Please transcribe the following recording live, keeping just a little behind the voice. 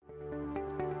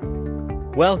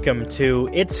Welcome to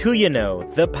It's Who You Know,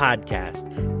 the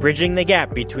podcast, bridging the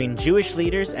gap between Jewish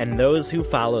leaders and those who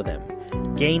follow them.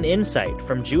 Gain insight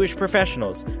from Jewish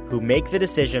professionals who make the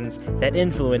decisions that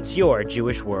influence your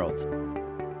Jewish world.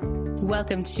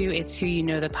 Welcome to It's Who You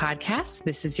Know, the podcast.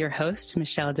 This is your host,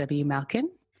 Michelle W.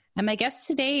 Malkin. And my guest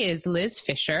today is Liz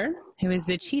Fisher, who is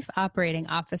the Chief Operating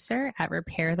Officer at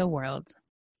Repair the World.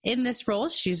 In this role,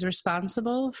 she's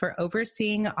responsible for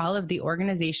overseeing all of the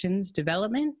organization's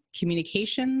development,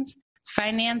 communications,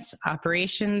 finance,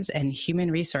 operations, and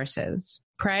human resources.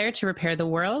 Prior to Repair the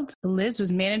World, Liz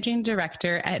was managing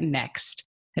director at Next,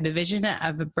 a division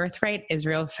of the Birthright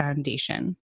Israel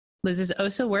Foundation. Liz has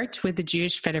also worked with the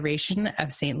Jewish Federation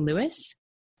of St. Louis,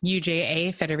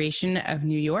 UJA Federation of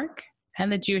New York,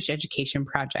 and the Jewish Education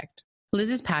Project.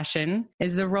 Liz's passion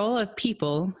is the role of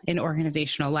people in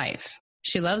organizational life.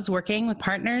 She loves working with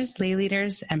partners, lay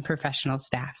leaders, and professional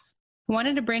staff. I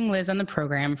wanted to bring Liz on the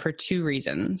program for two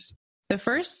reasons. The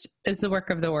first is the work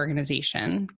of the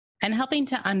organization and helping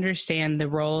to understand the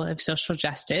role of social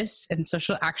justice and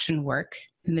social action work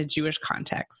in the Jewish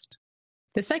context.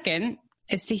 The second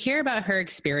is to hear about her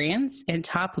experience in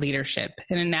top leadership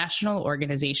in a national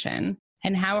organization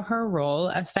and how her role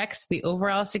affects the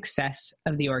overall success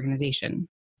of the organization.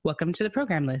 Welcome to the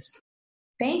program, Liz.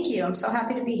 Thank you. I'm so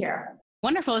happy to be here.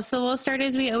 Wonderful. So we'll start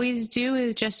as we always do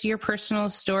with just your personal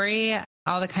story,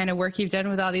 all the kind of work you've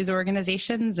done with all these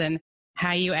organizations and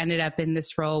how you ended up in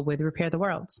this role with Repair the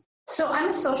World. So I'm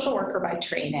a social worker by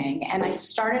training, and I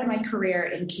started my career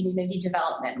in community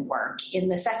development work in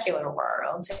the secular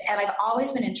world. And I've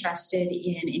always been interested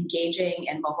in engaging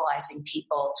and mobilizing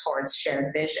people towards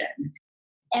shared vision.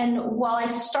 And while I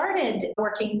started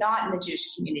working not in the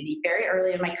Jewish community, very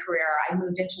early in my career, I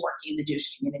moved into working in the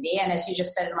Jewish community. And as you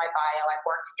just said in my bio, I've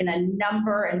worked in a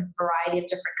number and variety of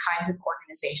different kinds of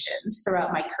organizations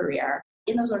throughout my career.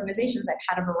 In those organizations, I've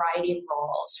had a variety of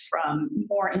roles, from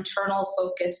more internal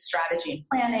focused strategy and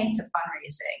planning to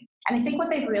fundraising. And I think what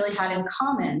they've really had in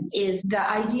common is the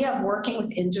idea of working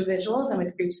with individuals and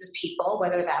with groups of people,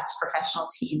 whether that's professional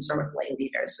teams or with lay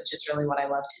leaders, which is really what I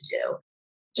love to do.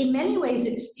 In many ways,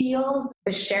 it feels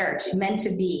beshert, meant to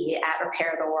be at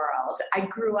Repair the World. I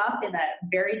grew up in a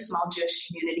very small Jewish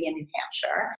community in New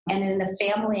Hampshire, and in a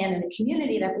family and in a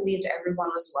community that believed everyone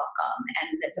was welcome.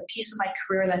 And that the piece of my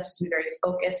career that's been very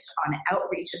focused on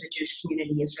outreach of the Jewish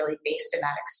community is really based in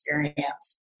that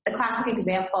experience. The classic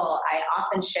example I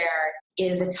often share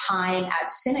is a time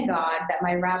at synagogue that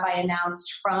my rabbi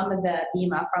announced from the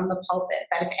bima, from the pulpit,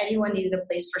 that if anyone needed a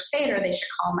place for Seder, they should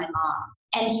call my mom.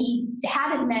 And he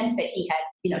hadn't meant that he had,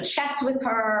 checked with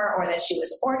her or that she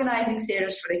was organizing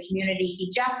Seders for the community. He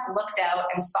just looked out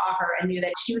and saw her and knew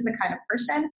that she was the kind of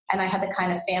person and I had the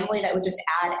kind of family that would just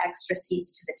add extra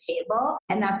seats to the table.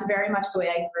 And that's very much the way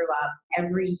I grew up.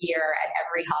 Every year at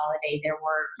every holiday, there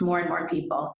were more and more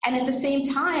people. And at the same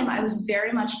time, I was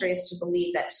very much raised to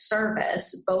believe that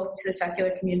service, both to the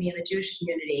secular community and the Jewish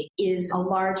community, is a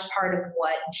large part of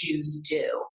what Jews do.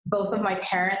 Both of my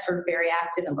parents were very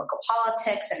active in local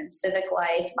politics and in civic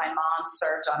life. My mom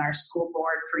served on our school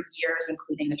board for years,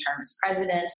 including a term as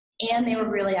president. And they were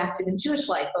really active in Jewish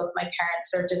life. Both my parents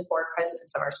served as board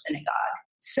presidents of our synagogue.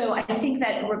 So I think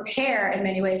that Repair, in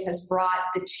many ways, has brought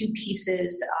the two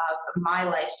pieces of my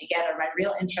life together, my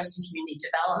real interest in community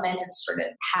development and sort of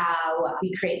how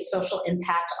we create social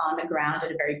impact on the ground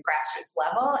at a very grassroots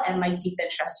level, and my deep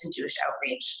interest in Jewish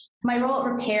outreach. My role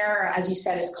at Repair, as you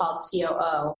said, is called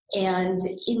COO. And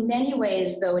in many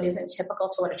ways, though it isn't typical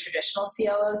to what a traditional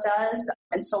COO does,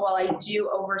 and so while I do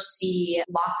oversee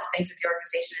lots of things at the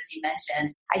organization, as you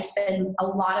mentioned, I spend a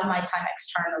lot of my time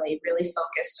externally really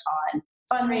focused on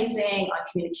fundraising, on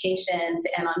communications,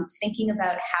 and on thinking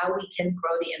about how we can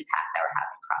grow the impact that we're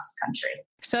having across the country.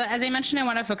 So as I mentioned, I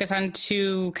want to focus on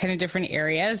two kind of different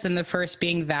areas, and the first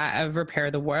being that of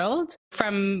Repair the World.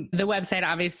 From the website,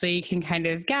 obviously, you can kind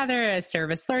of gather a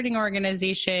service learning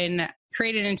organization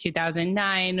created in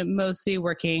 2009, mostly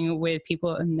working with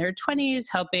people in their 20s,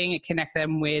 helping connect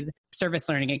them with service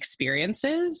learning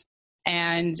experiences.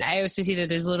 And I also see that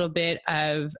there's a little bit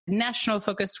of national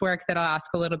focused work that I'll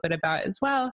ask a little bit about as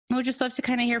well. I would just love to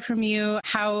kind of hear from you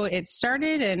how it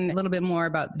started and a little bit more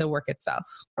about the work itself.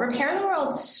 Repair the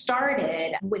World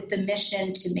started with the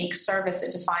mission to make service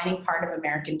a defining part of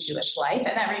American Jewish life,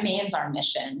 and that remains our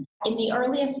mission. In the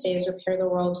earliest days, Repair the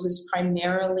World was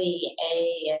primarily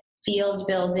a field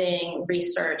building,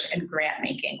 research, and grant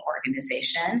making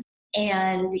organization.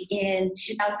 And in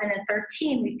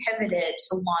 2013, we pivoted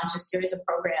to launch a series of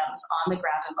programs on the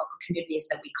ground in local communities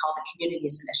that we call the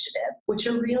Communities Initiative, which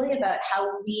are really about how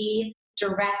we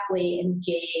directly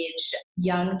engage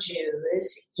young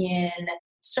Jews in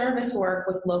service work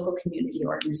with local community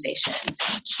organizations.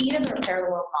 Key to the Repair the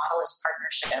World model is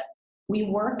partnership. We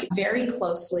work very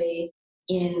closely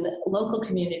in local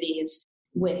communities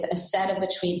with a set of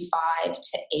between 5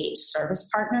 to 8 service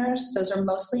partners. Those are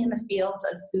mostly in the fields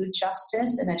of food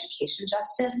justice and education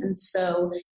justice. And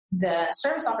so the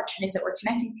service opportunities that we're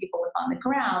connecting people with on the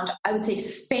ground, I would say,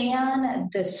 span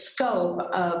the scope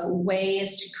of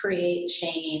ways to create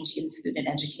change in food and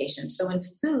education. So in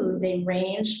food, they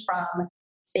range from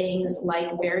things like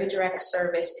very direct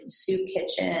service in soup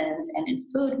kitchens and in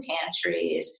food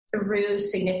pantries, through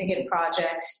significant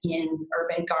projects in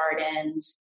urban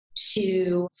gardens,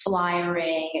 to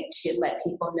flyering to let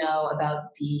people know about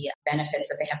the benefits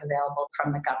that they have available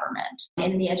from the government.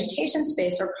 In the education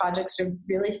space, our projects are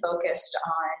really focused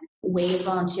on ways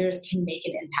volunteers can make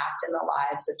an impact in the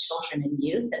lives of children and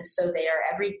youth. And so they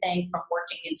are everything from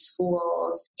working in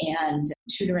schools and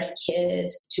tutoring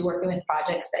kids to working with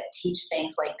projects that teach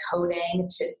things like coding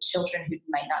to children who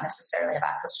might not necessarily have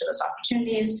access to those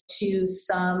opportunities, to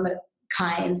some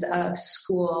kinds of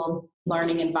school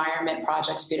learning environment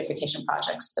projects, beautification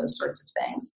projects, those sorts of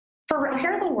things. For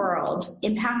Repair the World,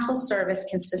 impactful service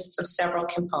consists of several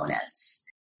components.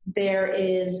 There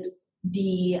is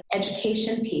the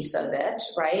education piece of it,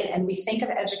 right? And we think of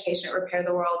education at Repair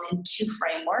the World in 2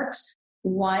 frameworks.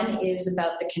 One is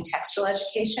about the contextual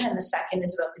education, and the second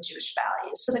is about the Jewish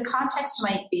values. So the context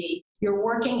might be, you're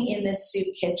working in this soup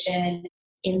kitchen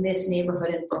in this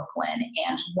neighborhood in Brooklyn,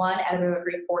 and 1 out of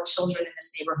every 4 children in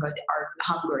this neighborhood are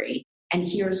hungry, and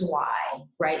here's why,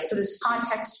 right? So this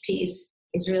context piece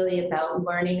is really about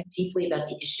learning deeply about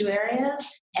the issue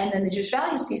areas, and then the Jewish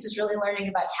values piece is really learning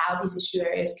about how these issue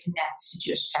areas connect to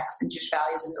Jewish texts and Jewish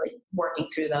values and really working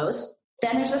through those.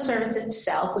 Then there's the service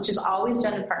itself, which is always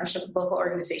done in partnership with local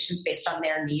organizations based on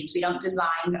their needs. We don't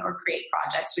design or create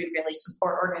projects. We really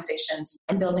support organizations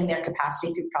in building their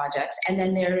capacity through projects. And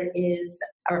then there is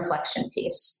a reflection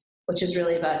piece, which is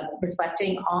really about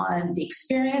reflecting on the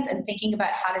experience and thinking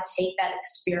about how to take that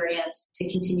experience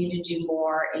to continue to do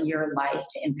more in your life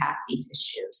to impact these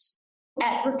issues.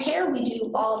 At Repair, we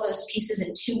do all of those pieces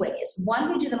in 2 ways.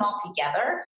 One, we do them all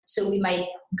together. So we might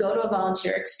go to a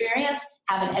volunteer experience,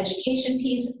 have an education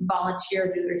piece, volunteer,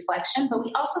 do the reflection, but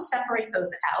we also separate those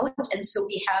out. And so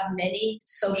we have many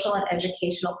social and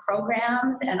educational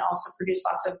programs and also produce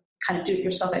lots of kind of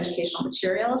do-it-yourself educational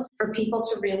materials for people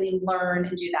to really learn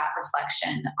and do that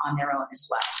reflection on their own as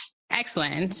well.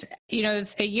 Excellent. You know,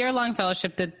 it's a year-long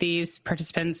fellowship that these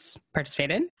participants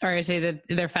participate in, or is it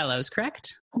that they're fellows,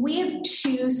 correct? We have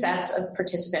 2 sets of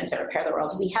participants at Repair the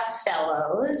World. We have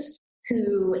fellows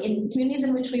who, in communities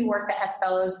in which we work that have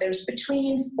fellows, there's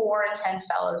between 4 and 10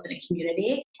 fellows in a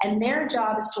community, and their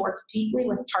job is to work deeply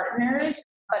with partners,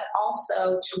 but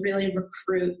also to really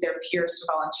recruit their peers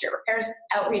to volunteer. Repair's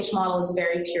outreach model is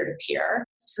very peer-to-peer.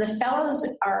 So the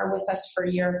fellows are with us for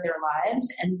a year of their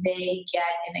lives, and they get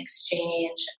in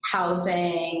exchange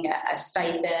housing, a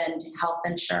stipend, health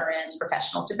insurance,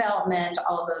 professional development,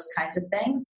 all of those kinds of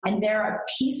things. And they're a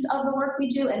piece of the work we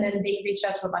do, and then they reach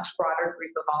out to a much broader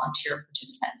group of volunteer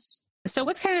participants. So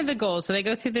what's kind of the goal? So they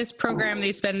go through this program,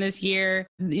 they spend this year,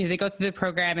 they go through the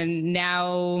program, and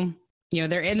now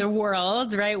they're in the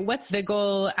world, right? What's the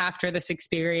goal after this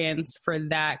experience for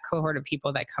that cohort of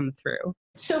people that come through?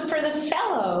 So for the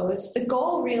fellows, the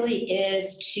goal really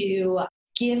is to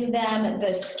give them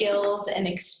the skills and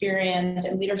experience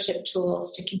and leadership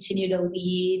tools to continue to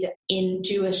lead in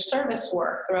Jewish service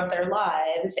work throughout their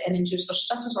lives and in Jewish social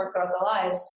justice work throughout their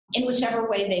lives in whichever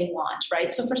way they want,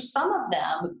 right? So for some of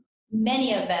them,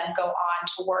 many of them go on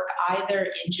to work either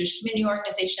in Jewish community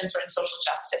organizations or in social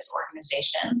justice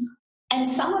organizations. And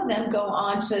some of them go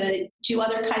on to do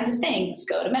other kinds of things,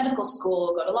 go to medical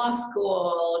school, go to law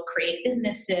school, create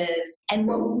businesses. And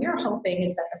what we're hoping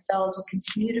is that the fellows will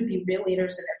continue to be real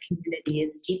leaders in their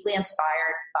communities, deeply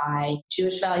inspired by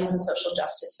Jewish values and social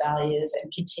justice values,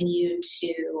 and continue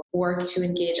to work to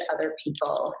engage other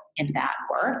people in that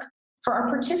work. For our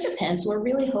participants, we're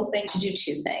really hoping to do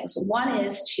 2 things. One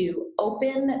is to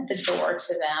open the door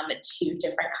to them to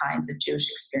different kinds of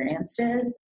Jewish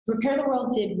experiences. Repair the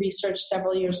World did research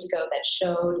several years ago that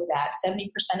showed that 70%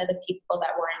 of the people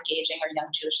that were engaging are young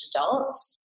Jewish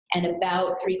adults, and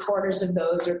about 3/4 of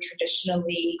those are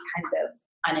traditionally kind of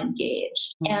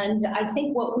unengaged. And I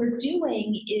think what we're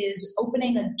doing is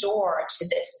opening a door to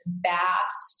this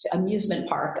vast amusement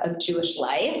park of Jewish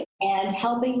life and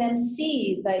helping them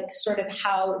see sort of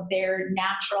how their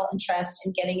natural interest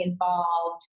in getting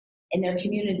involved in their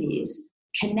communities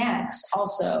connects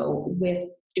also with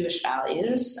Jewish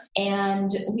values.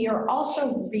 And we are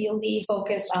also really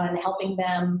focused on helping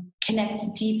them connect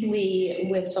deeply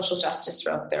with social justice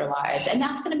throughout their lives. And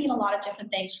that's going to mean a lot of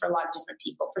different things for a lot of different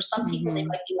people. For some people, they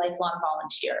might be lifelong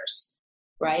volunteers,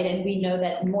 right? And we know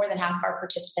that more than half of our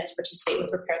participants participate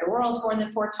with Repair the World more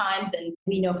than 4 times. And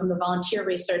we know from the volunteer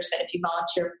research that if you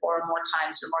volunteer 4 or more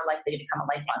times, you're more likely to become a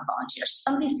lifelong volunteer. So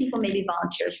some of these people may be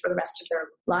volunteers for the rest of their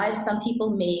lives. Some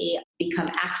people may become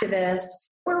activists.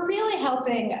 We're really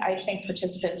helping, I think,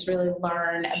 participants really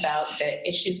learn about the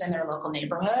issues in their local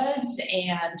neighborhoods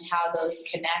and how those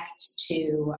connect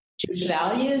to Jewish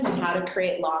values and how to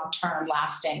create long-term,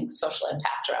 lasting social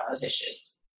impact around those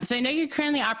issues. So I know you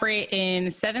currently operate in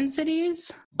 7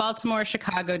 cities: Baltimore,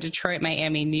 Chicago, Detroit,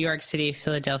 Miami, New York City,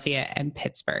 Philadelphia, and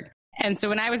Pittsburgh. And so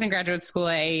when I was in graduate school,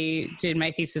 I did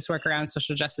my thesis work around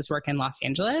social justice work in Los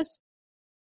Angeles.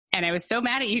 And I was so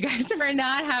mad at you guys for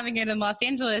not having it in Los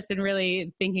Angeles and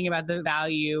really thinking about the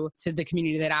value to the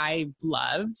community that I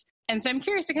loved. And so I'm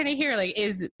curious to kind of hear, like,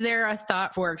 is there a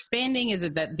thought for expanding? Is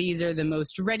it that these are the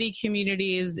most ready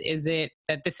communities? Is it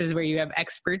that this is where you have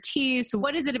expertise?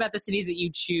 What is it about the cities that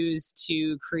you choose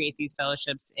to create these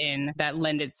fellowships in that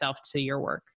lend itself to your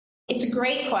work? It's a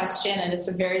great question, and it's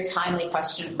a very timely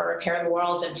question for Repair the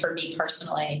World and for me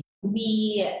personally.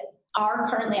 We are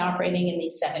currently operating in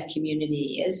these 7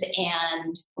 communities,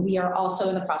 and we are also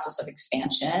in the process of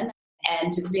expansion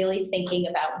and really thinking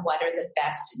about what are the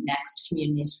best next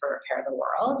communities for Repair the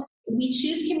World. We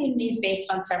choose communities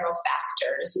based on several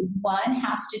factors. One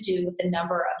has to do with the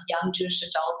number of young Jewish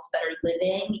adults that are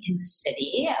living in the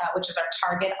city, which is our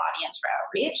target audience for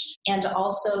outreach, and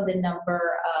also the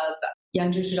number of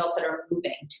young Jewish adults that are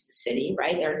moving to the city,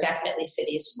 right? There are definitely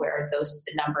cities where the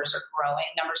numbers are growing,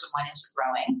 numbers of minors are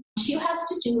growing. 2 has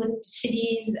to do with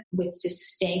cities with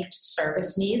distinct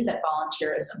service needs that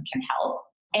volunteerism can help.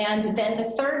 And then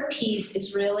the third piece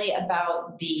is really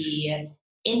about the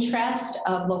interest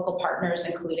of local partners,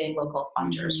 including local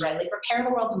funders, right? Like Repair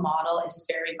the World's model is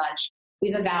very much, we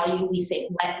have a value, we say,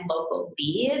 let local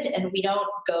lead, and we don't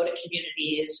go to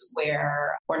communities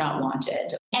where we're not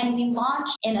wanted. And we launch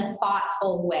in a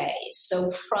thoughtful way.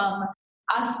 So from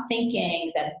us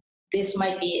thinking that this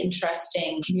might be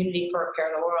interesting community for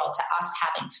Repair the World to us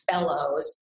having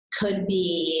fellows could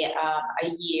be a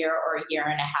year or a year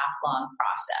and a half long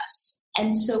process.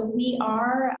 And so we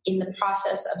are in the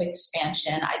process of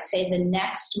expansion. I'd say the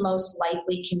next most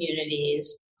likely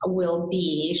communities will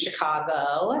be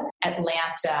Chicago,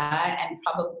 Atlanta, and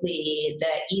probably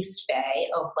the East Bay,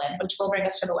 Oakland, which will bring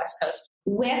us to the West Coast,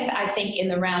 with, I think, in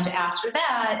the round after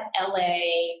that, LA,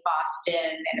 Boston,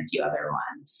 and a few other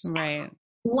ones. Right.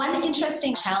 One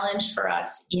interesting challenge for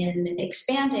us in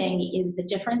expanding is the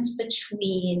difference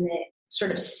between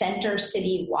sort of center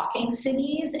city walking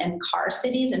cities and car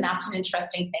cities. And that's an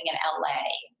interesting thing in LA,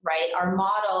 right? Our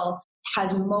model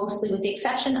has mostly, with the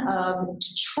exception of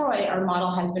Detroit, our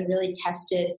model has been really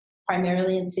tested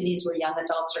primarily in cities where young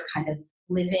adults are kind of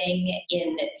living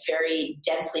in very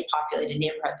densely populated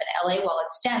neighborhoods. In LA, while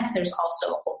it's dense, there's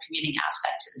also a whole commuting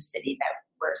aspect to the city that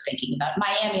we're thinking about.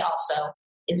 Miami also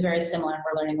is very similar, and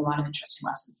we're learning a lot of interesting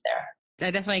lessons there.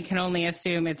 I definitely can only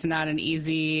assume it's not an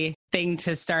easy thing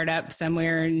to start up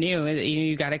somewhere new.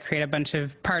 You got to create a bunch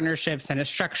of partnerships and a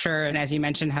structure. And as you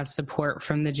mentioned, have support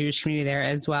from the Jewish community there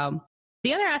as well.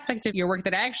 The other aspect of your work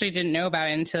that I actually didn't know about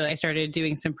until I started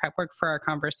doing some prep work for our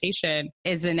conversation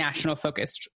is the national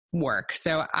focused work.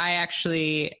 So I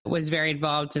actually was very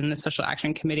involved in the social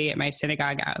action committee at my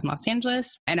synagogue out in Los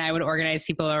Angeles. And I would organize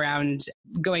people around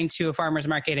going to a farmer's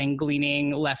market and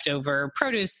gleaning leftover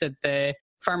produce that the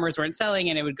farmers weren't selling,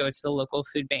 and it would go to the local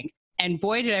food bank. And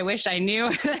boy, did I wish I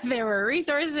knew that there were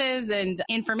resources and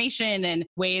information and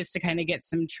ways to kind of get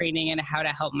some training and how to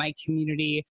help my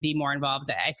community be more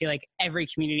involved. I feel like every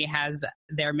community has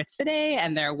their mitzvah day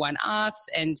and their one-offs.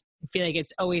 And I feel like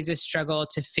it's always a struggle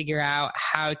to figure out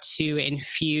how to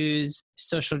infuse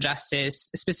social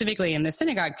justice, specifically in the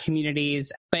synagogue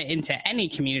communities, but into any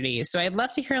community. So I'd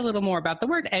love to hear a little more about the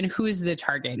work and who's the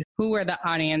target. Who are the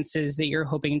audiences that you're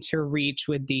hoping to reach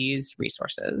with these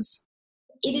resources?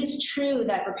 It is true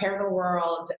that Repair the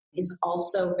World is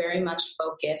also very much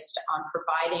focused on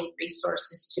providing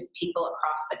resources to people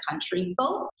across the country,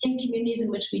 both in communities in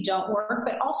which we don't work,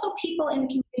 but also people in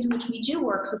communities in which we do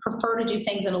work who prefer to do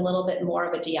things in a little bit more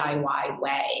of a DIY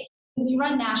way. We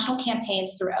run national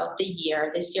campaigns throughout the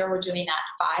year. This year we're doing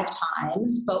that 5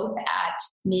 times, both at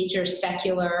major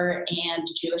secular and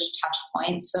Jewish touch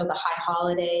points. So the high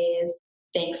holidays,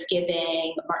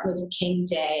 Thanksgiving, Martin Luther King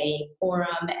Day, Purim,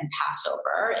 and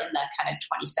Passover in the kind of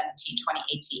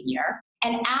 2017-2018 year.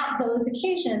 And at those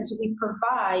occasions, we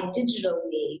provide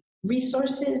digitally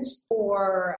resources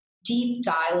for deep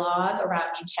dialogue around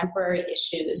contemporary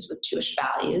issues with Jewish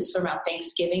values. So around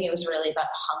Thanksgiving, it was really about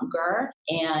hunger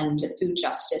and food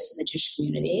justice in the Jewish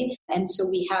community. And so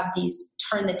we have these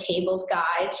turn the tables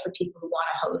guides for people who want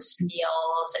to host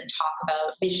meals and talk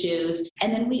about issues.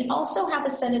 And then we also have a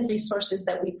set of resources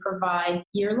that we provide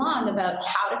year long about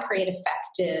how to create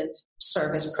effective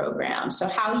service programs. So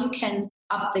how you can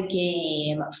up the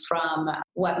game from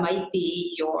what might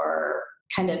be your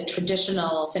kind of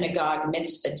traditional synagogue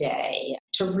mitzvah day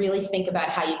to really think about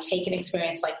how you take an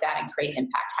experience like that and create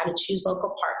impact, how to choose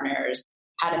local partners,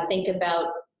 how to think about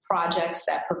projects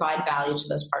that provide value to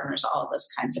those partners, all of those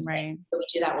kinds of things. So we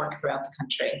do that work throughout the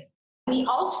country. We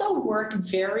also work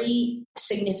very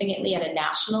significantly at a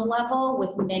national level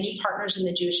with many partners in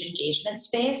the Jewish engagement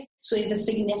space. So we have a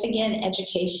significant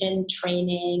education,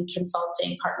 training,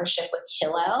 consulting partnership with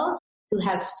Hillel, who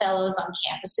has fellows on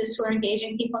campuses who are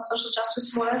engaging people in social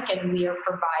justice work, and we are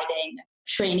providing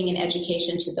training and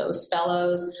education to those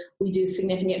fellows. We do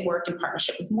significant work in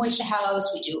partnership with Moishe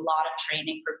House. We do a lot of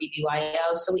training for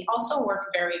BBYO. So we also work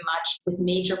very much with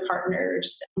major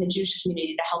partners in the Jewish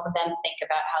community to help them think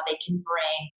about how they can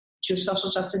bring Jewish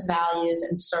social justice values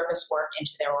and service work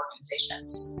into their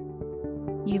organizations.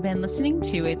 You've been listening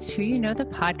to It's Who You Know, the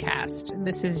podcast.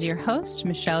 This is your host,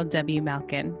 Michelle W.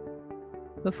 Malkin.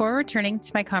 Before returning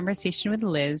to my conversation with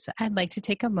Liz, I'd like to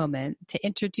take a moment to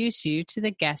introduce you to the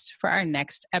guest for our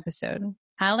next episode.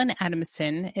 Alan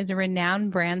Adamson is a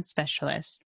renowned brand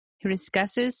specialist who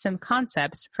discusses some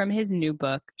concepts from his new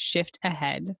book, Shift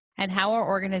Ahead, and how our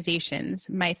organizations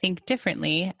might think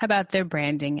differently about their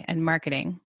branding and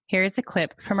marketing. Here is a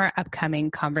clip from our upcoming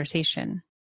conversation.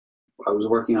 I was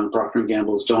working on Procter &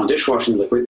 Gamble's Dawn dishwashing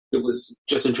liquid. It was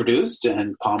just introduced,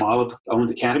 and Palmolive owned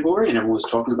the category, and everyone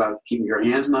was talking about keeping your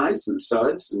hands nice and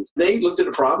suds. And they looked at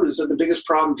a problem and said the biggest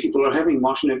problem people are having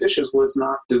washing their dishes was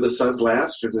not do the suds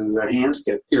last or do their hands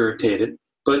get irritated,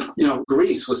 but,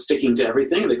 grease was sticking to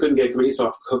everything. They couldn't get grease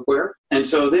off cookware. And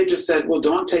so they just said, well,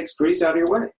 Dawn takes grease out of your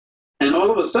way. And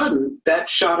all of a sudden, that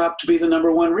shot up to be the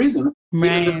number one reason.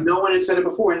 Right. Even though no one had said it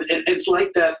before. And it's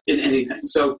like that in anything.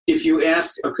 So if you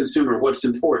ask a consumer what's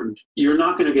important, you're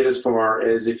not going to get as far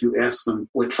as if you ask them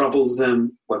what troubles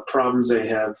them, what problems they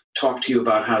have, talk to you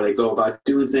about how they go about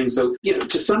doing things. So,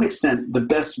 to some extent, the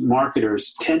best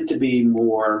marketers tend to be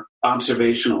more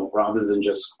observational rather than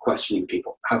just questioning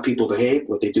people. How people behave,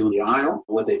 what they do in the aisle,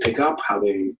 what they pick up, how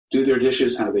they do their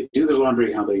dishes, how they do their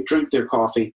laundry, how they drink their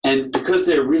coffee. And because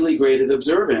they're really great at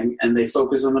observing and they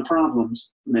focus on the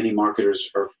problems, many marketers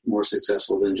are more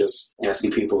successful than just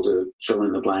asking people to fill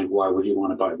in the blank, why would you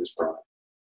want to buy this product?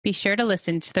 Be sure to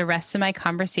listen to the rest of my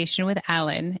conversation with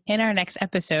Alan in our next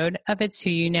episode of It's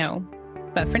Who You Know.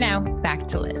 But for now, back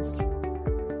to Liz.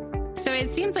 So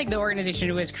it seems like the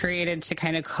organization was created to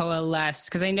kind of coalesce,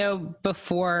 because I know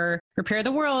before Repair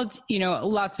the World,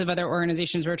 lots of other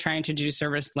organizations were trying to do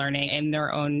service learning in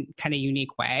their own kind of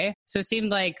unique way. So it seemed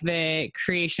like the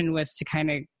creation was to kind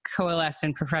of coalesce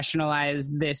and professionalize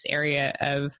this area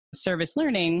of service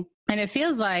learning. And it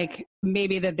feels like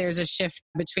maybe that there's a shift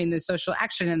between the social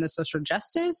action and the social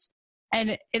justice.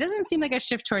 And it doesn't seem like a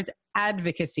shift towards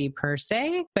advocacy per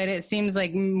se, but it seems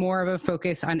like more of a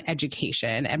focus on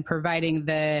education and providing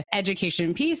the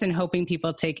education piece and hoping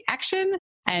people take action,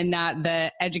 and not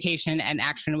the education and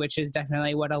action, which is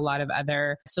definitely what a lot of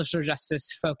other social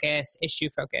justice focused, issue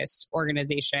focused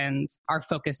organizations are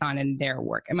focused on in their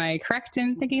work. Am I correct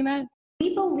in thinking that?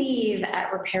 We believe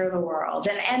at Repair the World,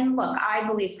 and look, I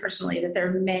believe personally that there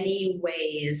are many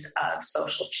ways of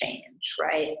social change,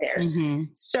 right? There's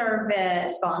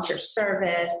service, volunteer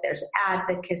service, there's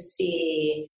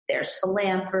advocacy, there's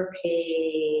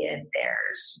philanthropy, and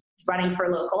there's running for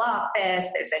local office,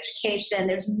 there's education,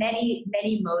 there's many,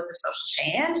 many modes of social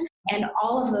change, and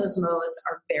all of those modes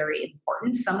are very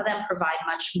important. Some of them provide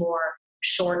much more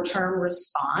short-term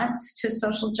response to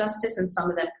social justice, and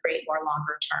some of them create more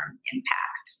longer-term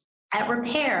impact. At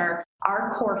Repair,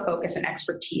 our core focus and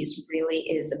expertise really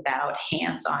is about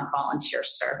hands-on volunteer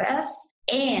service.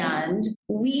 And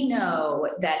we know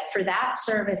that for that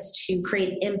service to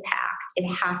create impact, it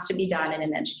has to be done in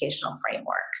an educational framework.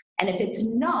 And if it's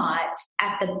not,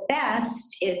 at the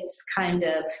best, it's kind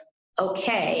of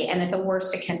okay, and at the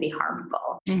worst, it can be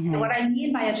harmful. And what I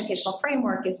mean by educational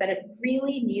framework is that it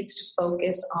really needs to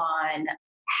focus on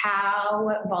how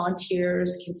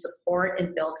volunteers can support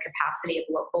and build capacity of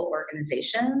local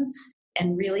organizations,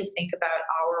 and really think about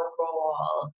our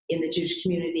role in the Jewish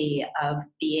community of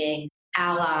being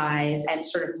allies and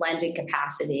sort of lending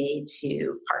capacity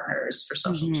to partners for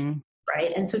social change.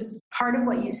 right? And so part of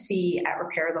what you see at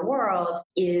Repair the World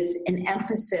is an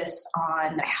emphasis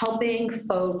on helping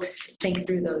folks think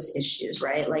through those issues,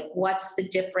 right? Like, what's the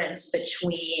difference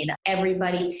between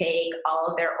everybody take all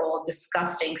of their old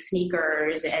disgusting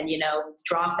sneakers and,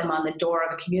 drop them on the door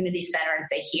of a community center and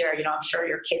say, here, I'm sure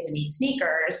your kids need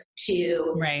sneakers,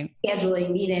 to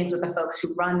scheduling meetings with the folks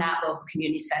who run that local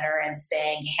community center and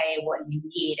saying, hey, what do you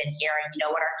need? And here,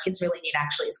 what our kids really need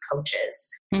actually is coaches.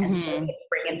 And so can we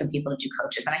bring in some people to do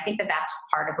coaches? And I think that that's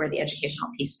part of where the educational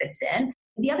piece fits in.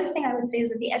 The other thing I would say is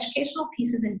that the educational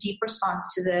piece is in deep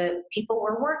response to the people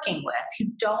we're working with, who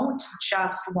don't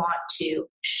just want to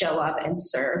show up and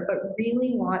serve, but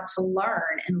really want to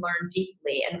learn and learn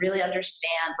deeply and really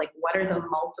understand, like, what are the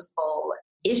multiple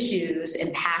issues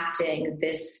impacting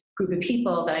this group of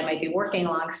people that I might be working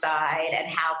alongside, and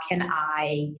how can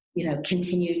I,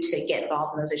 continue to get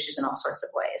involved in those issues in all sorts of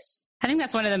ways. I think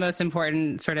that's one of the most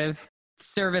important sort of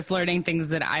service learning things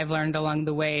that I've learned along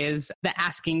the way is the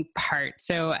asking part.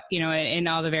 So, in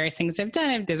all the various things I've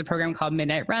done, there's a program called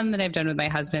Midnight Run that I've done with my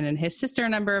husband and his sister a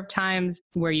number of times,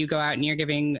 where you go out and you're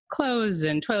giving clothes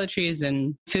and toiletries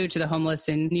and food to the homeless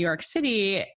in New York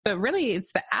City. But really,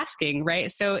 it's the asking,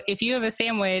 right? So if you have a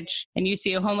sandwich and you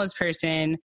see a homeless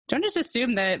person, don't just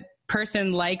assume that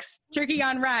person likes turkey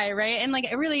on rye, right? And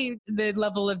really the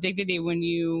level of dignity when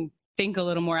you think a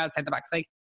little more outside the box, like,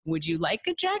 would you like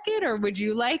a jacket, or would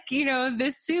you like,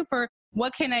 this soup, or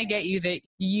what can I get you that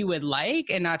you would like?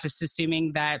 And not just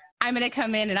assuming that I'm going to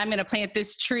come in and I'm going to plant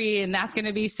this tree and that's going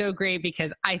to be so great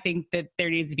because I think that there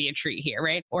needs to be a tree here,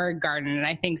 right? Or a garden. And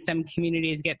I think some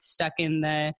communities get stuck in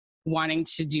the wanting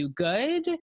to do good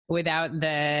without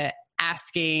the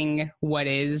asking what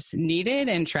is needed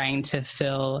and trying to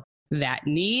fill that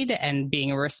need, and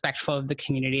being respectful of the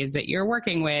communities that you're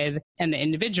working with and the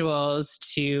individuals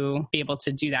to be able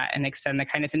to do that and extend the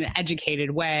kindness in an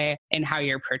educated way in how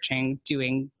you're approaching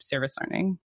doing service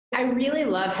learning. I really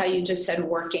love how you just said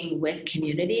working with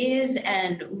communities.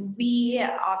 And we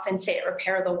often say at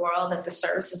Repair the World that the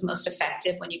service is most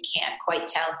effective when you can't quite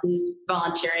tell who's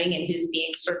volunteering and who's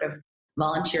being sort of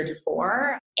volunteered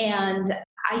for. And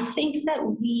I think that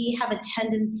we have a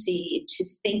tendency to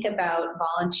think about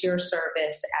volunteer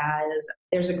service as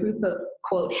there's a group of,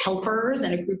 quote, helpers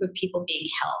and a group of people being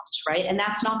helped, right? And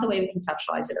that's not the way we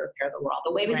conceptualize it at Repair the World.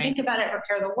 The way we think about it at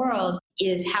Repair the World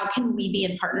is how can we be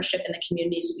in partnership in the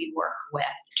communities we work with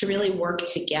to really work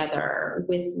together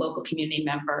with local community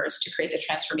members to create the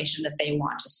transformation that they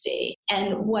want to see.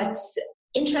 And what's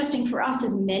interesting for us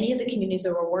is many of the communities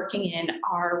that we're working in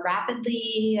are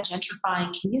rapidly gentrifying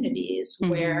communities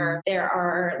where there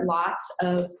are lots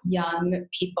of young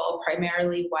people,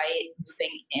 primarily white,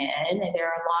 moving in. And there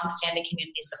are longstanding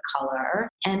communities of color.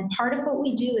 And part of what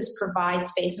we do is provide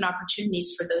space and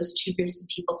opportunities for those two groups of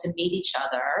people to meet each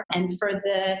other, and for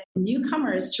the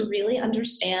newcomers to really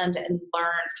understand and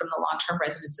learn from the long-term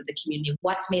residents of the community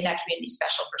what's made that community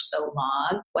special for so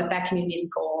long, what that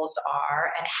community's goals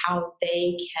are, and how they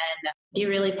can be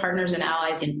really partners and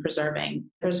allies in preserving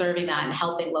that and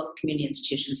helping local community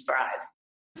institutions thrive.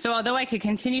 So although I could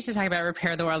continue to talk about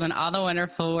Repair the World and all the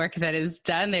wonderful work that is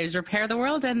done, there's Repair the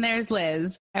World and there's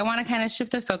Liz. I want to kind of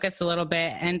shift the focus a little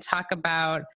bit and talk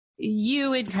about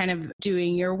you and kind of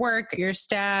doing your work. Your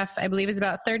staff, I believe, is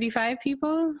about 35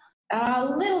 people? A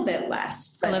little bit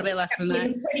less. A little bit less than that.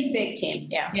 A pretty big team,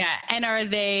 yeah. Yeah. And are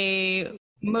they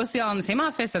mostly all in the same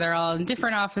office? Are they all in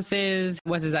different offices?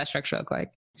 What does that structure look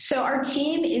like? So our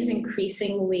team is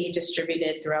increasingly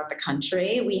distributed throughout the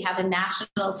country. We have a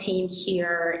national team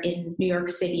here in New York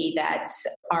City that's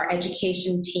our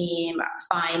education team,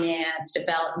 finance,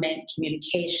 development,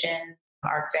 communication,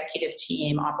 our executive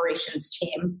team, operations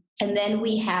team. And then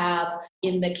we have,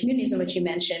 in the communities in which you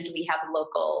mentioned, we have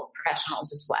local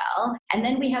professionals as well. And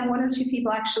then we have one or two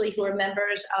people actually who are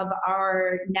members of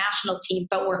our national team,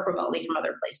 but work remotely from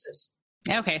other places.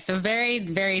 Okay, so very,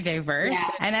 very diverse. Yeah.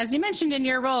 And as you mentioned in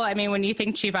your role, I mean, when you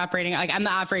think chief operating, like I'm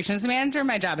the operations manager,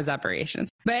 my job is operations.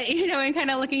 But, and kind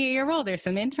of looking at your role, there's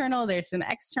some internal, there's some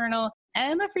external.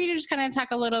 And I'd love for you to just kind of talk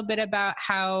a little bit about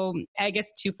how, I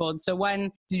guess, twofold. So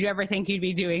one, did you ever think you'd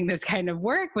be doing this kind of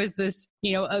work? Was this,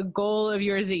 a goal of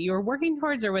yours that you were working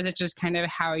towards, or was it just kind of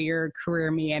how your career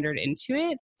meandered into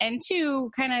it? And two,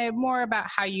 kind of more about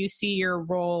how you see your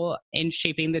role in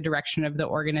shaping the direction of the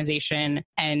organization,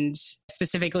 and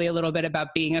specifically a little bit about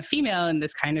being a female in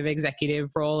this kind of executive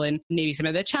role, and maybe some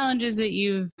of the challenges that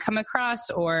you've come across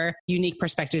or unique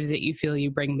perspectives that you feel you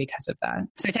bring because of that.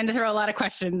 So I tend to throw a lot of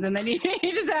questions and then you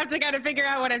just have to kind of figure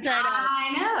out what I'm trying to ask.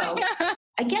 I know.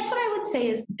 I guess what I would say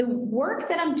is the work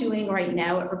that I'm doing right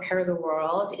now at Repair the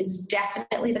World is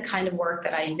definitely the kind of work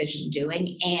that I envision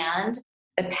doing, and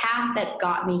the path that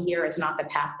got me here is not the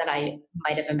path that I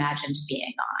might have imagined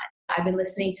being on. I've been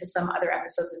listening to some other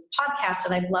episodes of the podcast,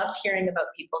 and I've loved hearing about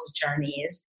people's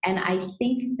journeys. And I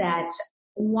think that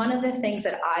one of the things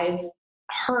that I've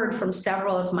heard from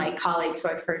several of my colleagues who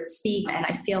I've heard speak, and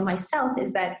I feel myself,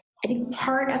 is that I think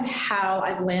part of how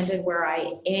I've landed where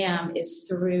I am is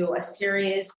through a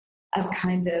series of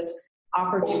kind of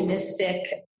opportunistic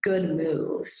good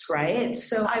moves, right?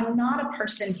 So I'm not a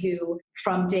person who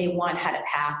from day one had a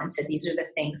path and said, these are the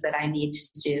things that I need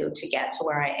to do to get to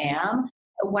where I am.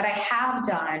 What I have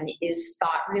done is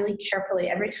thought really carefully.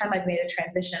 Every time I've made a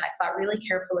transition, I've thought really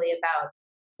carefully about,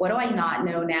 what do I not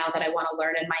know now that I want to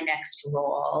learn in my next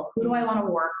role? Who do I want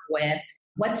to work with?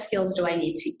 What skills do I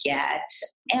need to get?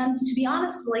 And to be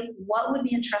honest, like, what would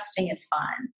be interesting and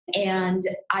fun? And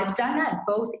I've done that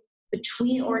both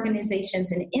between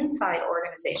organizations and inside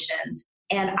organizations.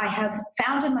 And I have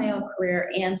found in my own career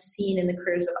and seen in the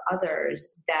careers of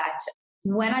others that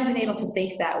when I've been able to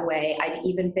think that way, I've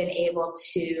even been able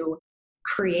to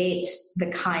create the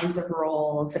kinds of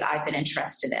roles that I've been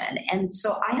interested in. And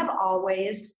so I have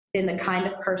always been the kind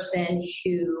of person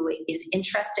who is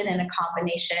interested in a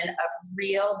combination of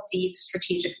real deep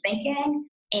strategic thinking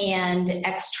and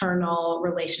external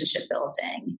relationship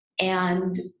building.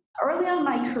 And early on in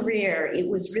my career, it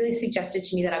was really suggested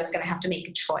to me that I was going to have to make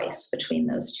a choice between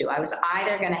those two. I was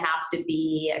either going to have to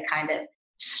be a kind of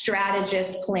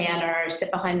strategist, planner,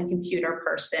 sit behind the computer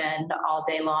person all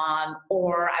day long,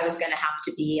 or I was going to have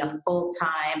to be a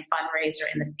full-time fundraiser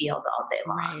in the field all day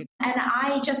long. Right. And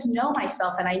I just know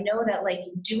myself, and I know that like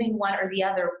doing one or the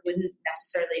other wouldn't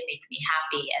necessarily make me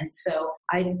happy. And so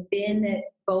I've been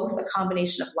both a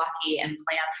combination of lucky and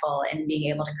planful in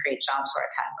being able to create jobs where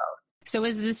I've had both. So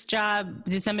is this job,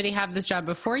 did somebody have this job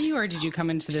before you, or did you come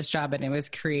into this job and it was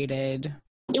created?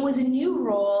 It was a new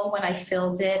role when I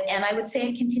filled it, and I would say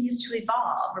it continues to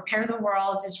evolve. Repair the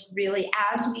World is really,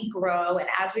 as we grow and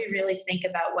as we really think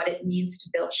about what it means to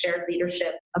build shared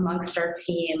leadership amongst our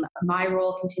team, my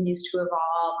role continues to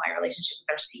evolve. My relationship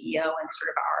with our CEO and sort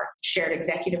of our shared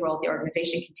executive role at the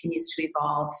organization continues to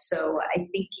evolve. So I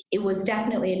think it was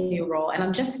definitely a new role. And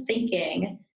I'm just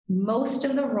thinking most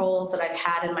of the roles that I've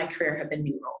had in my career have been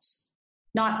new roles.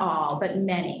 Not all, but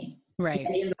many. Right.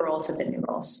 Many of the roles have been new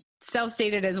roles.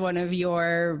 Self-stated as one of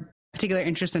your particular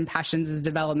interests and passions is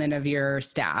development of your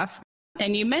staff.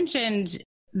 And you mentioned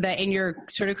that in your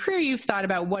sort of career, you've thought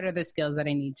about what are the skills that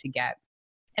I need to get.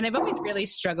 And I've always really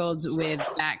struggled with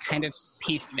that kind of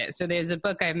piece of it. So there's a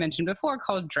book I've mentioned before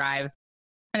called Drive,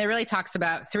 and it really talks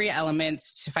about 3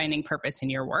 elements to finding purpose in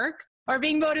your work or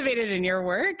being motivated in your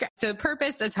work. So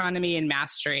purpose, autonomy, and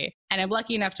mastery. And I'm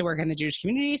lucky enough to work in the Jewish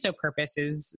community, so purpose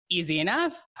is easy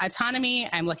enough. Autonomy,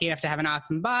 I'm lucky enough to have an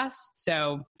awesome boss,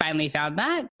 so finally found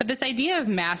that. But this idea of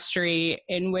mastery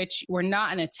in which we're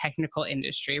not in a technical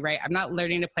industry, right? I'm not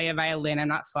learning to play a violin. I'm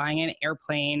not flying an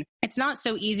airplane. It's not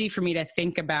so easy for me to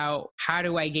think about how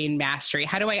do I gain mastery?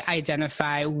 How do I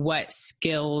identify what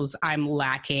skills I'm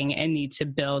lacking and need to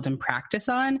build and practice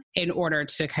on in order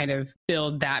to kind of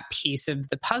build that piece of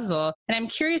the puzzle? And I'm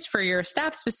curious for your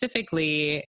staff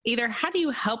specifically, either how do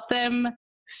you help them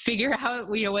figure out,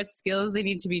 what skills they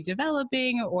need to be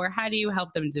developing, or how do you help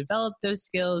them develop those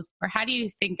skills, or how do you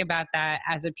think about that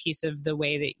as a piece of the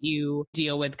way that you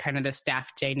deal with kind of the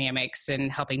staff dynamics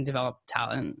and helping develop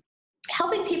talent?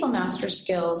 Helping people master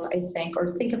skills, I think,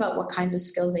 or think about what kinds of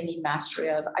skills they need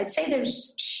mastery of. I'd say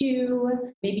there's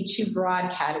maybe two broad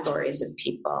categories of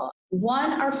people.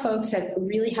 One are folks that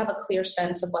really have a clear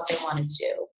sense of what they want to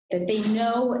do, that they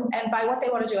know, and by what they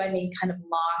want to do, I mean kind of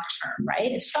long term,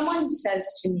 right? If someone says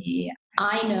to me,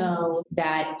 I know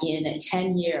that in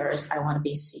 10 years, I want to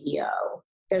be CEO,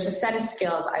 there's a set of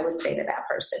skills I would say to that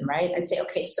person, right? I'd say,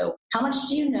 okay, so how much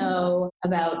do you know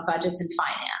about budgets and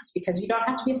finance? Because you don't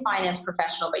have to be a finance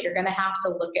professional, but you're going to have to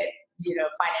look at,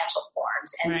 financial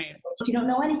forms. And so if you don't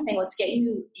know anything, let's get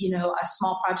you, a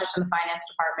small project in the finance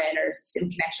department or in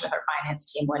connection with our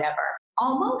finance team, whatever.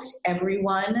 Almost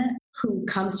everyone who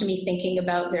comes to me thinking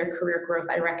about their career growth,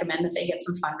 I recommend that they get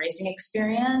some fundraising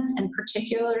experience, and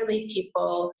particularly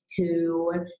people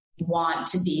who want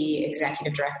to be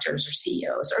executive directors or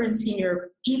CEOs or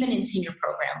even in senior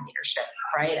program leadership,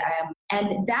 right?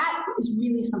 And that is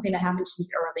really something that happened to me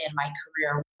early in my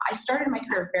career. I started my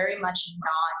career very much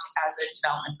not as a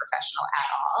development professional at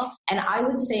all. And I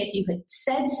would say if you had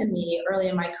said to me early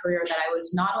in my career that I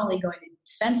was not only going to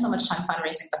spend so much time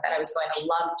fundraising, but that I was going to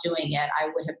love doing it, I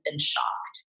would have been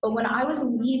shocked. But when I was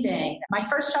leaving, my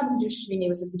first job in the Jewish community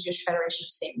was at the Jewish Federation of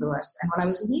St. Louis. And when I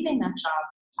was leaving that job,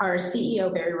 our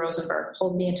CEO, Barry Rosenberg,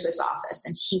 pulled me into his office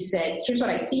and he said, here's what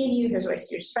I see in you. Here's what I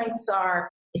see your strengths are.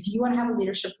 if you want to have a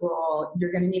leadership role,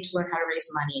 you're going to need to learn how to raise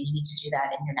money, and you need to do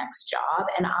that in your next job.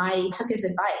 And I took his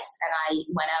advice, and I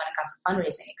went out and got some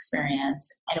fundraising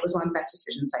experience, and it was one of the best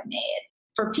decisions I made.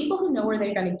 For people who know where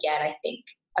they're going to get, I think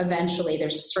eventually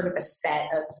there's sort of a set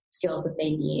of skills that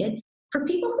they need. For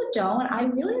people who don't, I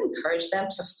really encourage them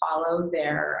to follow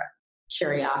their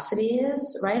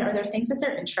curiosities, right? Are there things that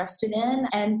they're interested in?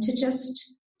 And to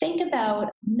just think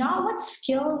about not what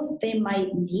skills they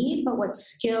might need, but what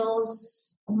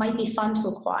skills might be fun to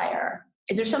acquire.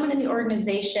 Is there someone in the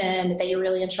organization that you're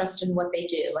really interested in what they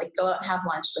do? Like, go out and have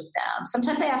lunch with them.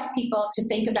 Sometimes I ask people to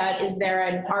think about, is there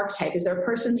an archetype? Is there a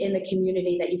person in the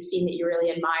community that you've seen that you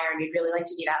really admire and you'd really like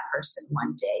to be that person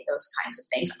one day? Those kinds of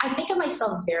things. I think of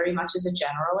myself very much as a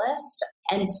generalist.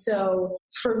 And so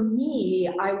for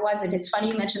me, it's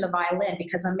funny you mentioned the violin,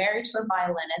 because I'm married to a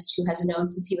violinist who has known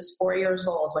since he was 4 years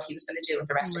old what he was going to do with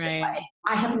the rest of his life.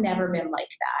 I have never been like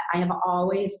that. I have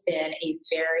always been a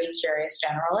very curious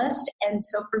generalist. And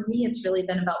so for me, it's really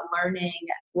been about learning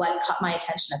what caught my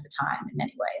attention at the time in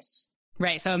many ways.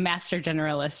 Right. So a master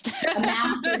generalist. A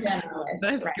master generalist.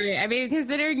 That's right. great. I mean,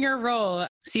 considering your role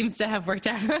seems to have worked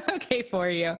out okay for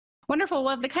you. Wonderful.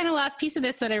 Well, the kind of last piece of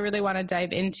this that I really want to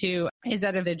dive into is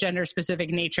that of the gender specific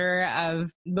nature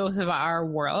of both of our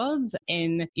worlds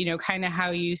in, kind of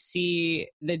how you see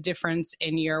the difference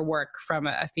in your work from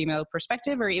a female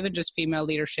perspective, or even just female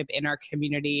leadership in our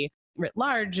community writ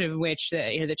large, of which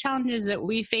the challenges that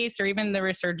we face, or even the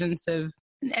resurgence of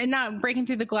not breaking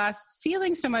through the glass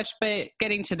ceiling so much, but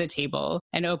getting to the table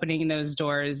and opening those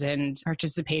doors and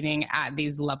participating at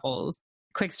these levels.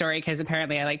 Quick story, because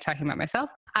apparently I like talking about myself.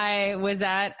 I was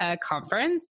at a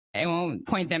conference. I won't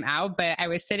point them out, but it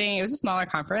was a smaller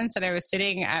conference, and I was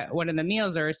sitting at one of the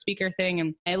meals or a speaker thing,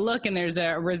 and I look and there's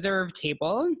a reserve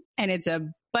table, and it's a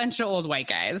bunch of old white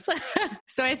guys.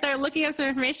 So I started looking up some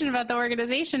information about the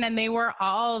organization, and they were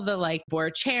all the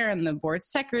board chair and the board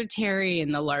secretary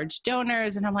and the large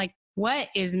donors. And I'm like, what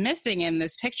is missing in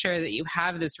this picture that you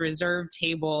have this reserved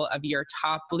table of your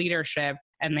top leadership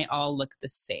and they all look the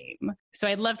same? So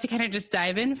I'd love to kind of just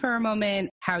dive in for a moment,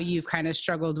 how you've kind of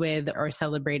struggled with or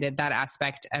celebrated that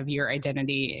aspect of your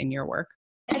identity in your work.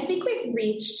 I think we've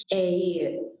reached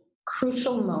a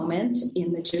crucial moment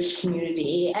in the Jewish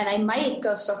community, and I might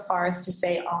go so far as to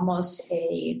say almost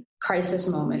a crisis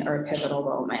moment or a pivotal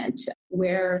moment,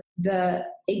 where the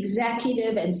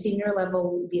executive and senior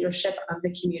level leadership of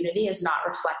the community is not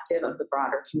reflective of the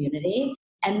broader community.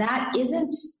 And that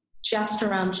isn't just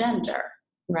around gender,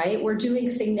 right? We're doing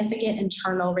significant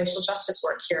internal racial justice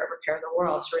work here at Repair the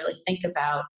World to really think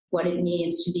about what it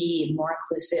means to be more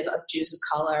inclusive of Jews of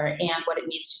color and what it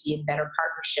means to be in better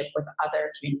partnership with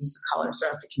other communities of color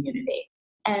throughout the community.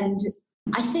 And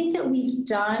I think that we've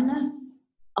done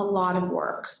a lot of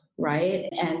work, right?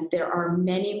 And there are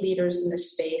many leaders in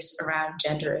this space around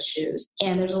gender issues,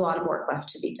 and there's a lot of work left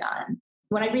to be done.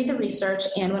 When I read the research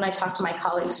and when I talk to my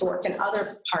colleagues who work in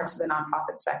other parts of the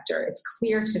nonprofit sector, it's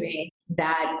clear to me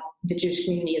that the Jewish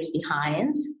community is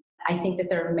behind. I think that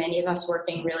there are many of us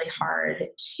working really hard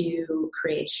to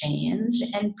create change.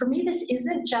 And for me, this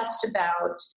isn't just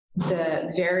about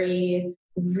the very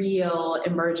real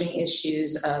emerging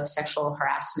issues of sexual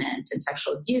harassment and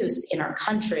sexual abuse in our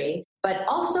country, but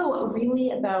also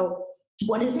really about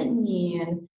what does it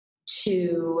mean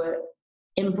to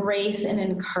embrace and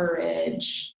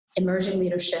encourage emerging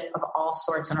leadership of all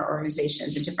sorts in our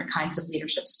organizations and different kinds of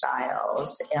leadership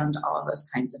styles and all of those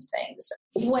kinds of things.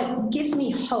 What gives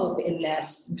me hope in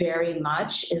this very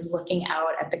much is looking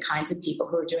out at the kinds of people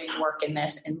who are doing work in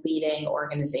this and leading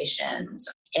organizations.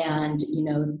 And,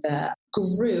 the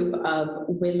group of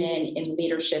women in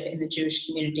leadership in the Jewish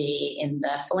community, in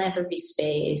the philanthropy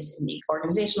space, in the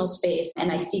organizational space,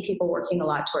 and I see people working a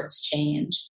lot towards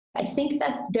change. I think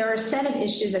that there are a set of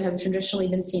issues that have traditionally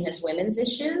been seen as women's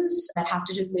issues that have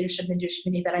to do with leadership in the Jewish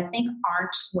community that I think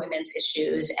aren't women's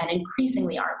issues and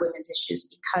increasingly aren't women's issues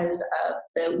because of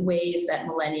the ways that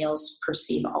millennials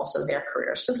perceive also their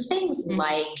careers. So things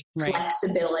like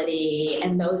flexibility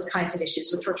and those kinds of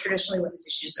issues, which were traditionally women's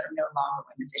issues, are no longer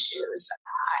women's issues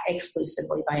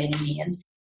exclusively by any means.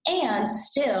 And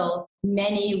still,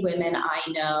 many women I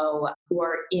know who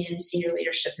are in senior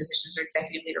leadership positions or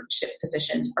executive leadership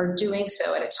positions are doing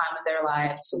so at a time of their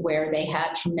lives where they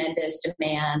had tremendous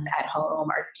demands at home,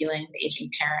 are dealing with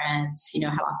aging parents,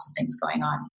 have lots of things going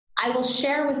on. I will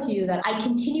share with you that I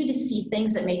continue to see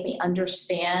things that make me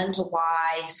understand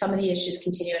why some of the issues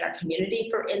continue in our community.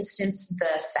 For instance,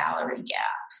 the salary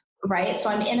gap, right?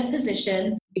 So I'm in a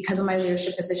position, because of my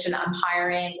leadership position, I'm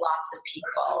hiring lots of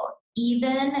people.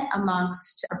 Even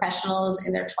amongst professionals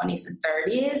in their 20s and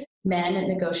 30s, men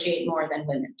negotiate more than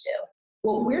women do.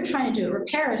 What we're trying to do at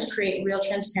Repair is create real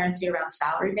transparency around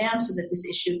salary bands so that this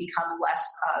issue becomes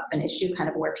less of an issue, kind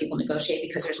of where people negotiate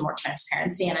because there's more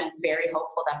transparency. And I'm very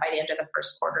hopeful that by the end of the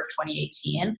first quarter of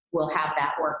 2018, we'll have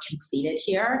that work completed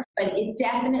here. But it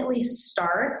definitely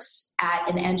starts at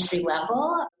an entry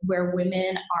level where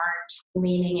women aren't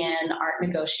leaning in, aren't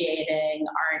negotiating,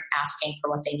 aren't asking for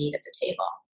what they need at the table.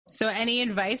 So any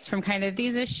advice from kind of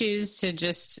these issues to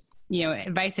just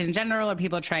advice in general, or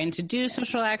people trying to do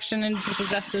social action and social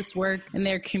justice work in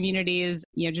their communities,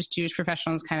 just Jewish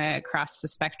professionals kind of across the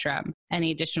spectrum?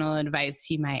 Any additional advice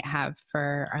you might have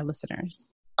for our listeners?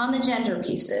 On the gender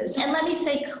pieces, and let me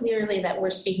say clearly that we're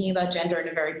speaking about gender in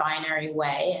a very binary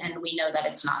way, and we know that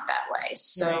it's not that way.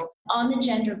 So on the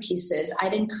gender pieces,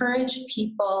 I'd encourage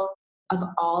people of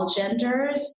all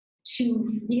genders to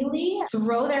really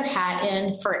throw their hat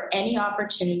in for any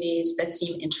opportunities that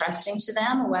seem interesting to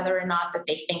them, whether or not that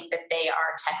they think that they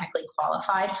are technically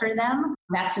qualified for them.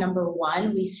 That's number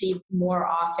one. We see more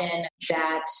often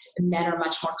that men are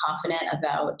much more confident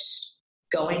about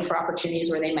going for opportunities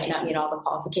where they might not meet all the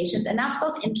qualifications. And that's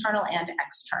both internal and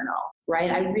external, right?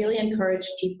 I really encourage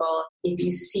people, if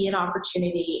you see an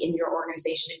opportunity in your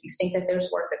organization, if you think that there's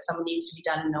work that someone needs to be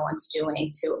done and no one's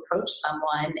doing, to approach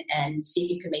someone and see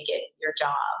if you can make it your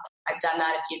job. I've done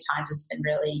that a few times. It's been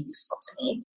really useful to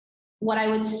me. What I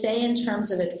would say in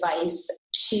terms of advice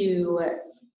to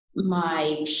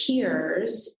my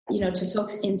peers, to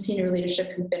folks in senior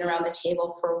leadership who've been around the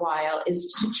table for a while,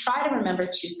 is to try to remember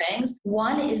two things.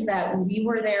 One is that we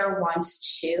were there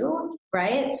once too,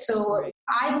 right? So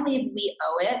I believe we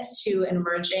owe it to an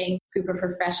emerging group of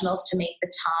professionals to make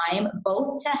the time,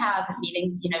 both to have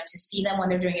meetings, to see them when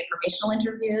they're doing informational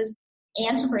interviews,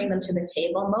 and to bring them to the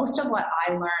table. Most of what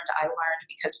I learned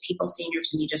because people senior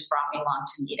to me just brought me along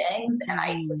to meetings, and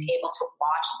I was able to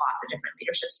watch lots of different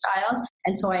leadership styles.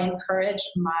 And so I encourage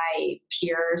my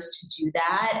peers to do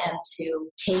that and to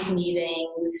take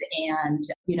meetings and,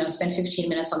 spend 15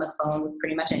 minutes on the phone with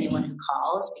pretty much anyone who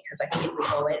calls, because I believe we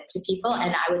owe it to people.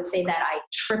 And I would say that I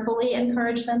triply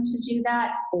encourage them to do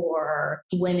that for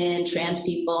women, trans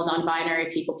people,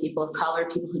 non-binary people, people of color,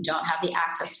 people who don't have the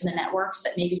access to the networks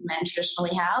that maybe men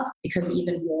traditionally have, because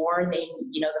even more, the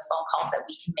phone calls that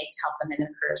we can make to help them in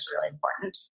their careers is really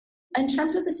important. In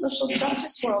terms of the social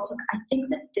justice world, look, I think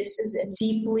that this is a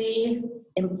deeply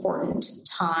important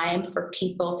time for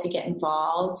people to get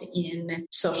involved in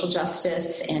social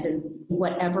justice and in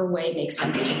whatever way makes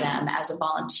sense to them. As a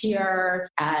volunteer,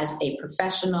 as a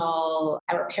professional,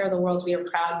 at Repair the World, we are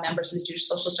proud members of the Jewish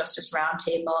Social Justice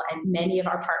Roundtable, and many of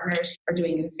our partners are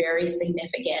doing very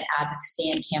significant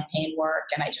advocacy and campaign work.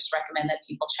 And I just recommend that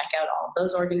people check out all of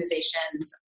those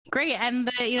organizations. Great. And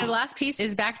the last piece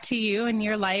is back to you and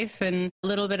your life and a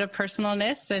little bit of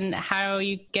personalness and how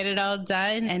you get it all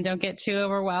done and don't get too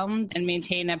overwhelmed and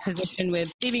maintain a position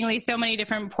with seemingly so many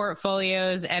different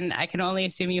portfolios. And I can only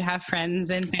assume you have friends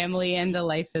and family and a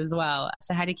life as well.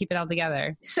 So how do you keep it all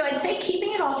together? So I'd say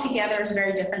keeping it all together is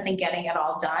very different than getting it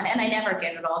all done. And I never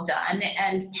get it all done.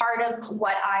 And part of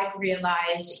what I've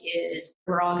realized is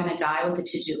we're all going to die with a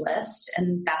to-do list,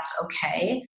 and that's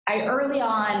okay. I early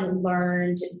on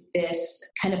learned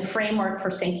this kind of framework for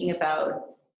thinking about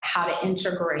how to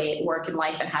integrate work and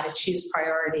life and how to choose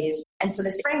priorities. And so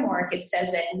this framework, it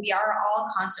says that we are all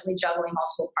constantly juggling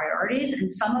multiple priorities,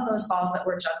 and some of those balls that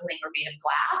we're juggling are made of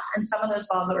glass, and some of those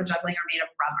balls that we're juggling are made of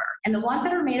rubber. And the ones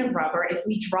that are made of rubber, if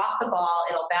we drop the ball,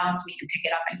 it'll bounce, we can pick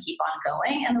it up and keep on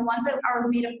going. And the ones that are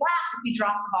made of glass, if we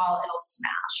drop the ball, it'll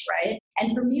smash, right?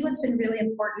 And for me, what's been really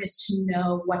important is to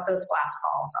know what those glass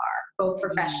balls are, both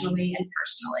professionally and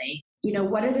personally.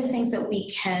 What are the things that we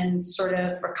can sort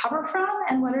of recover from,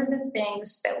 and what are the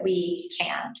things that we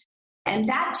can't? And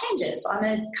that changes on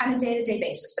a kind of day-to-day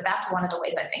basis. But that's one of the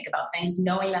ways I think about things,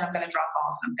 knowing that I'm going to drop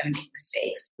balls and I'm going to make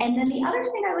mistakes. And then the other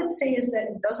thing I would say is that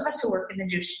those of us who work in the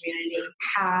Jewish community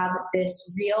have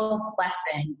this real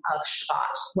blessing of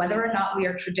Shabbat, whether or not we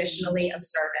are traditionally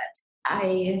observant.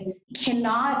 I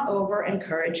cannot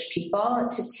over-encourage people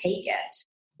to take it,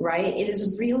 right? It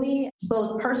is really,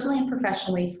 both personally and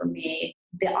professionally for me,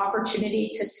 the opportunity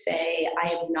to say, I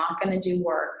am not going to do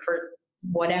work for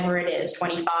whatever it is,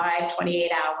 25,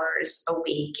 28 hours a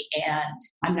week, and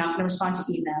I'm not going to respond to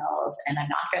emails, and I'm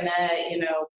not going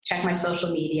to, check my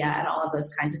social media and all of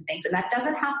those kinds of things. And that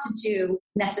doesn't have to do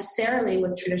necessarily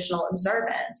with traditional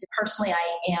observance. Personally,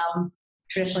 I am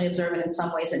traditionally observant in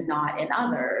some ways and not in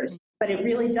others. But it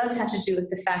really does have to do with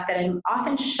the fact that I'm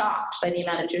often shocked by the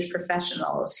amount of Jewish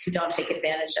professionals who don't take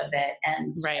advantage of it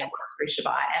and work through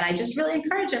Shabbat. And I just really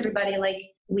encourage everybody,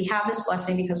 we have this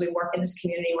blessing because we work in this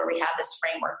community where we have this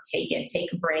framework. Take it,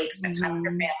 take a break, spend time with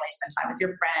your family, spend time with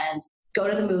your friends. go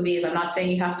to the movies. I'm not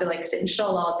saying you have to like sit and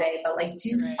chill all day, but like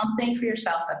do something for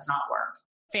yourself that's not work.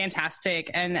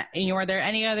 Fantastic. And are there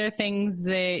any other things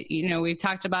that, we've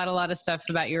talked about a lot of stuff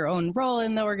about your own role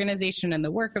in the organization and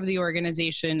the work of the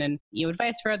organization and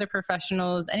advice for other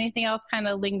professionals. Anything else kind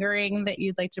of lingering that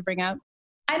you'd like to bring up?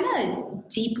 I'm a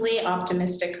deeply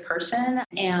optimistic person,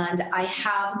 and I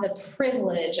have the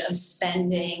privilege of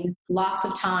spending lots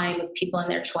of time with people in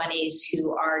their 20s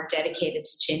who are dedicated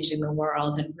to changing the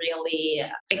world and really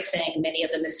fixing many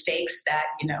of the mistakes that,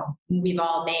 we've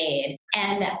all made.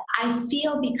 And I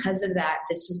feel because of that,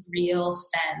 this real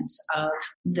sense of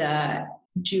the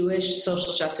Jewish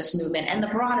social justice movement and the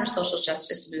broader social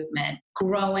justice movement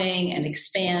growing and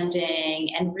expanding,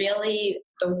 and really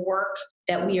the work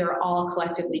that we are all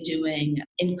collectively doing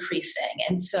increasing.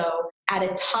 And so at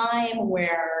a time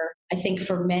where I think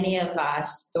for many of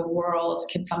us, the world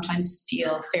can sometimes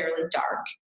feel fairly dark.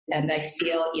 And I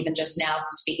feel even just now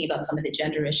speaking about some of the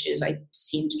gender issues, I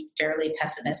seemed fairly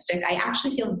pessimistic. I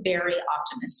actually feel very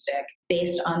optimistic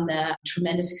based on the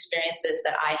tremendous experiences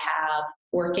that I have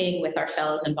working with our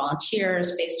fellows and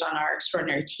volunteers, based on our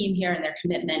extraordinary team here and their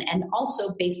commitment, and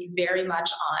also based very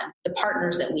much on the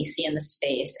partners that we see in the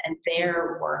space and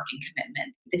their work and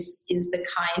commitment. This is the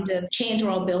kind of change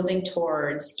we're all building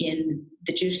towards in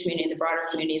the Jewish community and the broader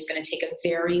community is going to take a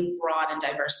very broad and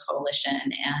diverse coalition.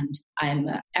 And I'm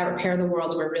at Repair the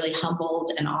World, we're really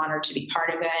humbled and honored to be part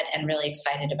of it and really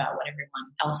excited about what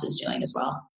everyone else is doing as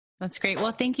well. That's great.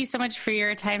 Well, thank you so much for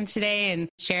your time today and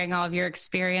sharing all of your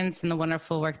experience and the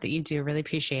wonderful work that you do. Really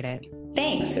appreciate it.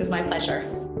 Thanks. It was my pleasure.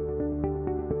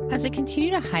 As I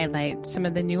continue to highlight some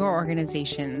of the newer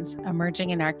organizations emerging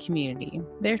in our community,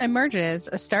 there emerges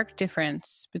a stark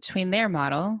difference between their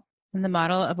model and the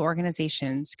model of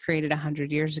organizations created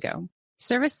 100 years ago.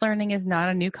 Service learning is not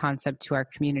a new concept to our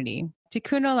community.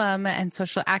 Tikkun Olam and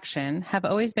social action have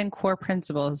always been core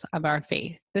principles of our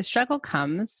faith. The struggle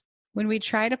comes when we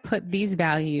try to put these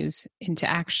values into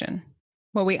action.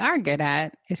 What we are good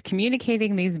at is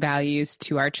communicating these values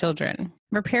to our children.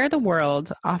 Repair the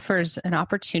World offers an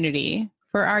opportunity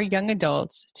for our young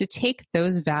adults to take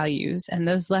those values and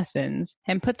those lessons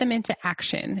and put them into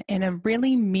action in a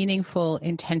really meaningful,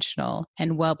 intentional,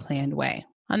 and well-planned way.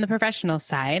 On the professional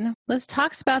side, Liz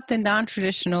talks about the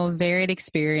non-traditional, varied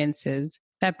experiences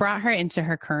that brought her into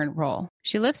her current role.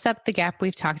 She lifts up the gap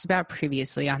we've talked about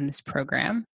previously on this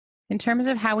program in terms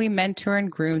of how we mentor and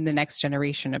groom the next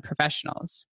generation of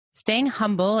professionals, staying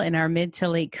humble in our mid to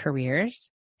late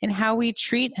careers, and how we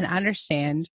treat and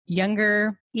understand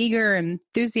younger, eager,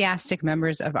 enthusiastic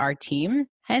members of our team,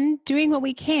 and doing what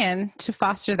we can to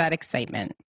foster that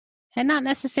excitement and not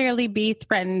necessarily be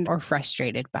threatened or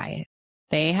frustrated by it.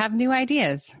 They have new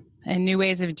ideas and new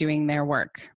ways of doing their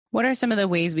work. What are some of the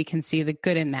ways we can see the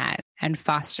good in that and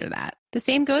foster that? The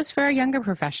same goes for our younger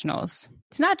professionals.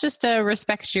 It's not just to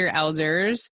respect your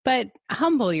elders, but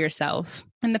humble yourself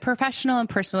and the professional and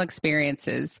personal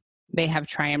experiences they have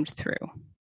triumphed through.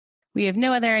 We have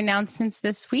no other announcements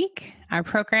this week. Our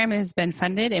program has been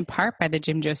funded in part by the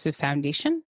Jim Joseph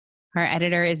Foundation. Our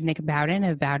editor is Nick Bowden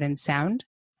of Bowden Sound,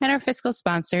 and our fiscal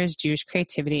sponsor is Jewish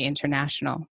Creativity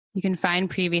International. You can find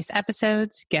previous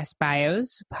episodes, guest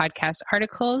bios, podcast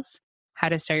articles, how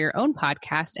to start your own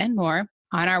podcast, and more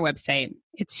on our website.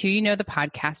 It's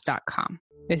whoyouknowthepodcast.com.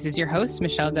 This is your host,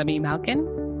 Michelle W.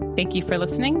 Malkin. Thank you for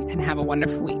listening and have a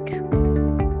wonderful week.